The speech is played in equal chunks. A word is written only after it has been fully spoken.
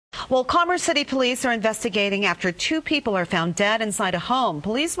Well, Commerce City police are investigating after two people are found dead inside a home.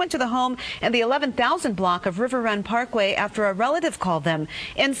 Police went to the home in the 11,000 block of River Run Parkway after a relative called them.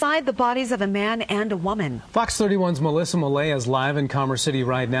 Inside, the bodies of a man and a woman. Fox 31's Melissa Mollet is live in Commerce City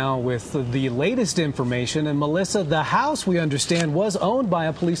right now with the latest information. And Melissa, the house, we understand, was owned by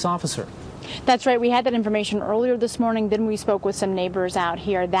a police officer. That's right. We had that information earlier this morning. Then we spoke with some neighbors out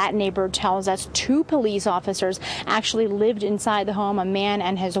here. That neighbor tells us two police officers actually lived inside the home, a man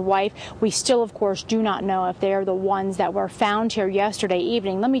and his wife. We still, of course, do not know if they're the ones that were found here yesterday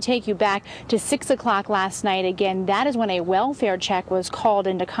evening. Let me take you back to 6 o'clock last night. Again, that is when a welfare check was called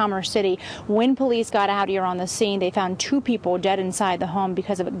into Commerce City. When police got out here on the scene, they found two people dead inside the home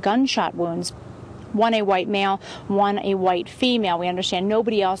because of gunshot wounds. One a white male, one a white female. We understand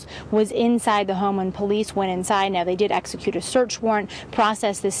nobody else was inside the home when police went inside. Now, they did execute a search warrant,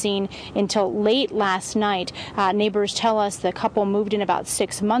 process the scene until late last night. Neighbors tell us the couple moved in about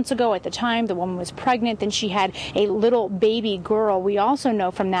 6 months ago. At the time, the woman was pregnant. Then she had a little baby girl. We also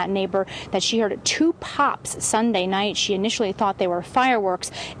know from that neighbor that she heard two pops Sunday night. She initially thought they were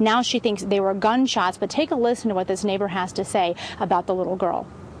fireworks. Now she thinks they were gunshots. But take a listen to what this neighbor has to say about the little girl.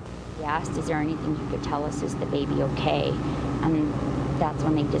 We asked, is there anything you could tell us? Is the baby okay? And that's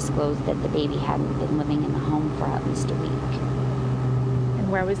when they disclosed that the baby hadn't been living in the home for at least a week.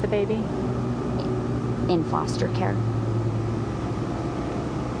 And where was the baby? In foster care.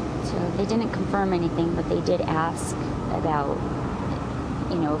 So they didn't confirm anything, but they did ask about,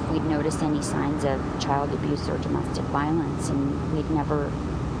 if we'd noticed any signs of child abuse or domestic violence, and we'd never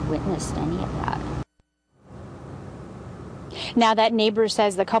witnessed any of that. Now, that neighbor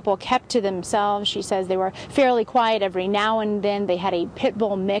says the couple kept to themselves. She says they were fairly quiet. Every now and then they had a pit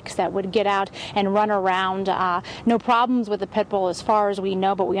bull mix that would get out and run around. No problems with the pit bull as far as we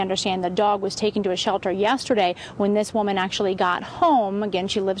know, but we understand the dog was taken to a shelter yesterday when this woman actually got home. Again,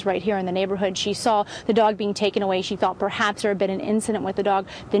 she lives right here in the neighborhood. She saw the dog being taken away. She thought perhaps there had been an incident with the dog.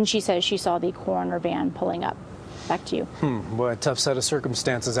 Then she says she saw the coroner van pulling up. Back to you. Boy, a tough set of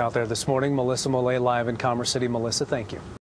circumstances out there this morning. Melissa Mollet live in Commerce City. Melissa, thank you.